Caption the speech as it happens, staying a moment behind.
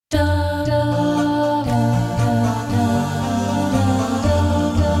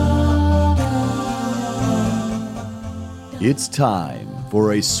It's time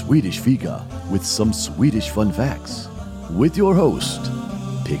for a Swedish fika with some Swedish fun facts with your host,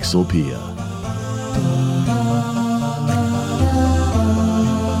 Pixelpia.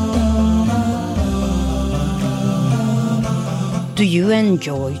 Do you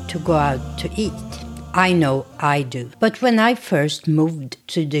enjoy to go out to eat? I know I do. But when I first moved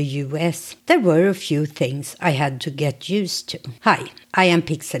to the US, there were a few things I had to get used to. Hi, I am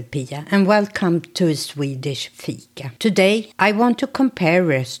Pixelpia and welcome to a Swedish fika. Today, I want to compare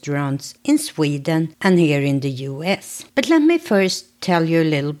restaurants in Sweden and here in the US. But let me first tell you a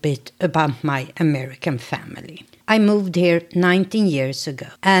little bit about my American family. I moved here 19 years ago,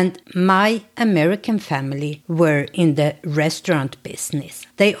 and my American family were in the restaurant business.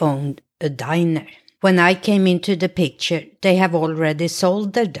 They owned a diner. When I came into the picture, they have already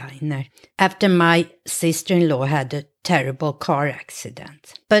sold their diner after my sister-in-law had a terrible car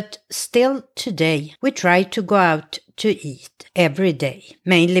accident. But still today, we try to go out to eat every day,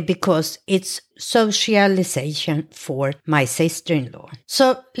 mainly because it's socialization for my sister-in-law.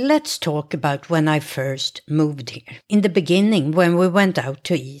 So let's talk about when I first moved here. In the beginning, when we went out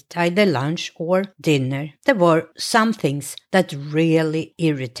to eat, either lunch or dinner, there were some things that really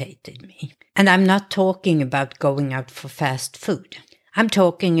irritated me. And I'm not talking about going out for fast food. I'm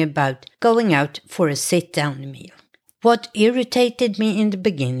talking about going out for a sit-down meal. What irritated me in the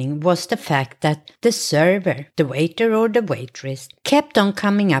beginning was the fact that the server, the waiter or the waitress, kept on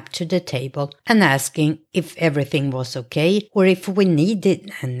coming up to the table and asking if everything was okay or if we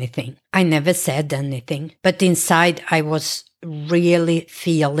needed anything. I never said anything, but inside I was really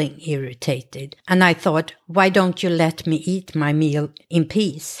feeling irritated. And I thought, why don't you let me eat my meal in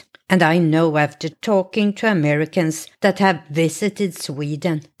peace? And I know after talking to Americans that have visited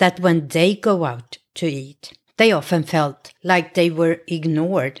Sweden that when they go out to eat, they often felt like they were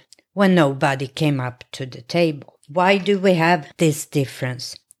ignored when nobody came up to the table. Why do we have this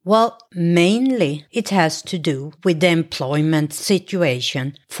difference? Well, mainly it has to do with the employment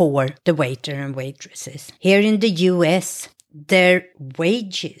situation for the waiter and waitresses. Here in the US, their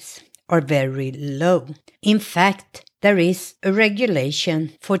wages are very low. In fact, there is a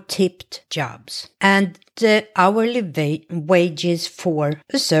regulation for tipped jobs, and the hourly wages for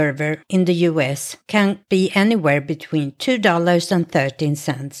a server in the US can be anywhere between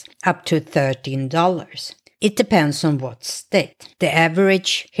 $2.13 up to $13. It depends on what state. The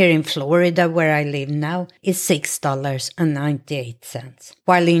average here in Florida, where I live now, is $6.98,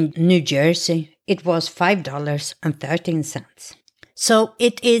 while in New Jersey it was $5.13. So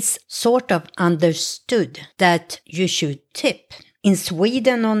it is sort of understood that you should tip. In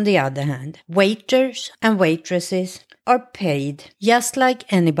Sweden, on the other hand, waiters and waitresses are paid just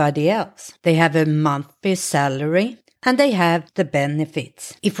like anybody else. They have a monthly salary and they have the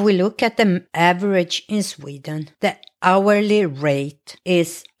benefits. If we look at the average in Sweden, the hourly rate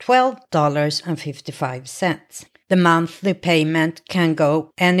is $12.55. The monthly payment can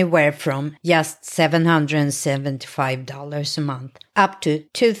go anywhere from just $775 a month up to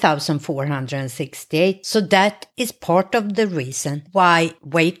 $2,468. So that is part of the reason why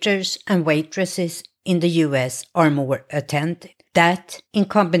waiters and waitresses in the US are more attentive. That in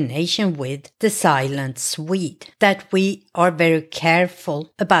combination with the silent Swede, that we are very careful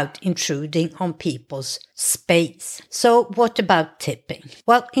about intruding on people's space. So what about tipping?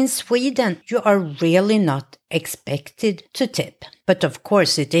 Well, in Sweden, you are really not expected to tip, but of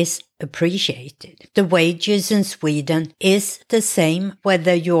course it is appreciated. The wages in Sweden is the same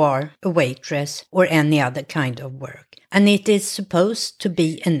whether you are a waitress or any other kind of work, and it is supposed to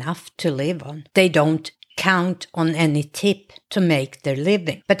be enough to live on. They don't count on any tip to make their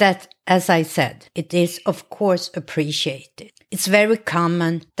living. But that, as I said, it is of course appreciated. It's very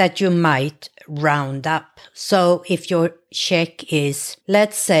common that you might round up. So if your check is,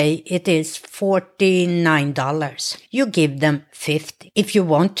 let's say it is $49, you give them $50. If you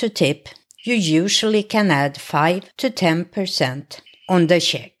want to tip, you usually can add 5 to 10% on the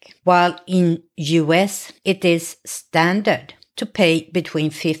check. While in US, it is standard to pay between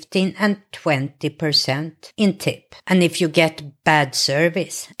 15 and 20% in tip. And if you get bad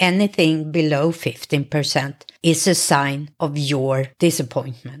service, anything below 15% is a sign of your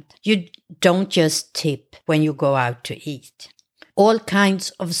disappointment. You don't just tip when you go out to eat. All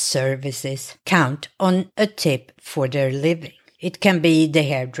kinds of services count on a tip for their living. It can be the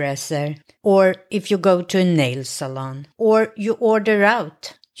hairdresser, or if you go to a nail salon, or you order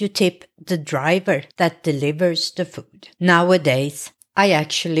out. You tip the driver that delivers the food. Nowadays, I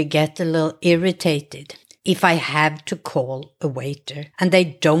actually get a little irritated if I have to call a waiter and they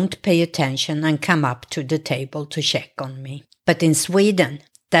don't pay attention and come up to the table to check on me. But in Sweden,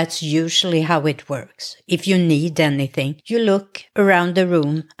 That's usually how it works. If you need anything, you look around the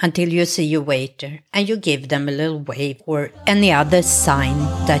room until you see a waiter and you give them a little wave or any other sign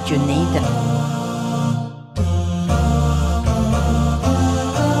that you need them.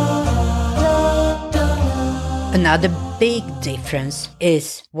 Another big difference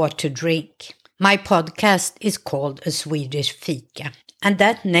is what to drink. My podcast is called A Swedish Fika, and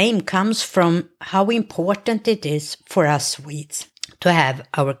that name comes from how important it is for us Swedes to have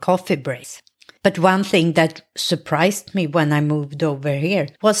our coffee breaks. But one thing that surprised me when I moved over here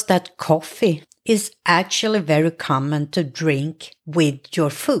was that coffee is actually very common to drink with your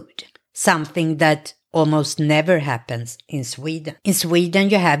food, something that almost never happens in Sweden. In Sweden,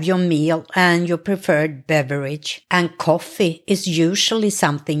 you have your meal and your preferred beverage, and coffee is usually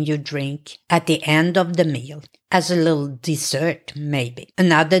something you drink at the end of the meal, as a little dessert maybe.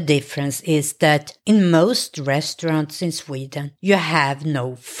 Another difference is that in most restaurants in Sweden, you have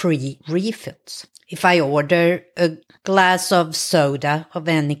no free refills. If I order a glass of soda of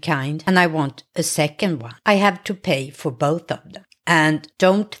any kind and I want a second one, I have to pay for both of them. And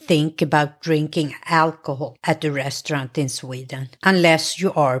don't think about drinking alcohol at a restaurant in Sweden unless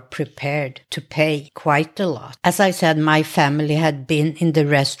you are prepared to pay quite a lot. As I said, my family had been in the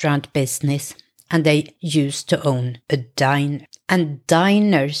restaurant business and they used to own a diner. And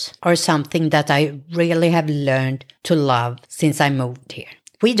diners are something that I really have learned to love since I moved here.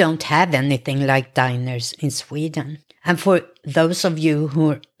 We don't have anything like diners in Sweden. And for those of you who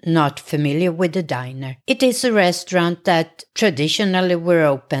are not familiar with a diner, it is a restaurant that traditionally were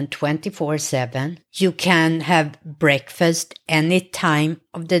open 24/7. You can have breakfast any time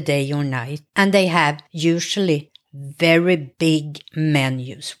of the day or night, and they have usually very big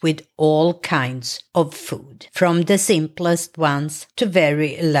menus with all kinds of food, from the simplest ones to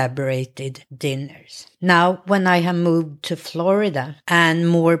very elaborated dinners. Now, when I have moved to Florida, and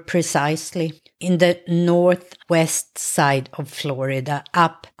more precisely in the northwest side of Florida,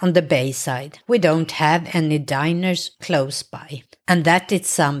 up on the bay side, we don't have any diners close by. And that is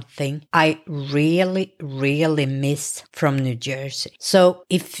something I really, really miss from New Jersey. So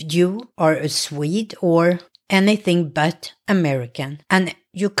if you are a Swede or anything but American, and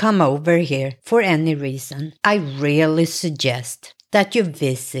you come over here for any reason, I really suggest that you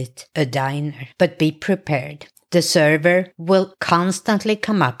visit a diner. But be prepared. The server will constantly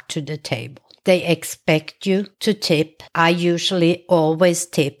come up to the table. They expect you to tip. I usually always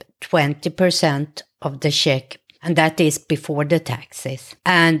tip 20% of the check, and that is before the taxes.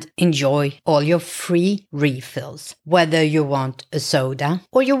 And enjoy all your free refills, whether you want a soda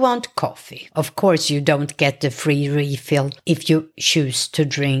or you want coffee. Of course, you don't get the free refill if you choose to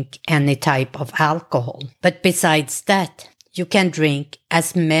drink any type of alcohol. But besides that, you can drink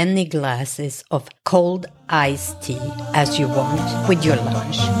as many glasses of cold iced tea as you want with your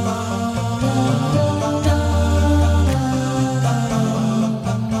lunch.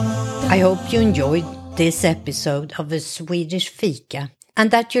 I hope you enjoyed this episode of A Swedish Fika and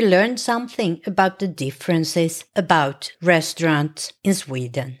that you learned something about the differences about restaurants in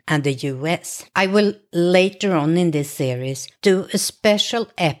Sweden and the US. I will later on in this series do a special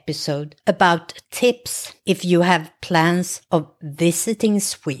episode about tips if you have plans of visiting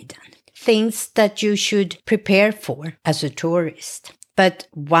Sweden. Things that you should prepare for as a tourist. But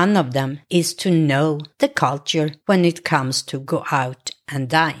one of them is to know the culture when it comes to go out and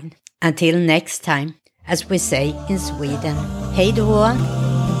dine. Until next time, as we say in Sweden, hej då!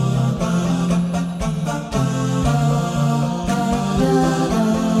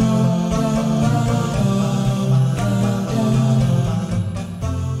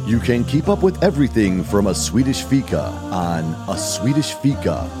 You can keep up with everything from A Swedish Fika on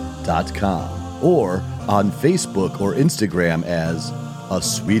aswedishfika.com or on Facebook or Instagram as A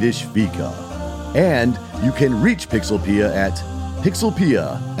Swedish Fika. And you can reach Pixelpia at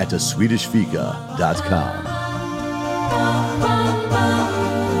pixelpia@aswedishfika.com.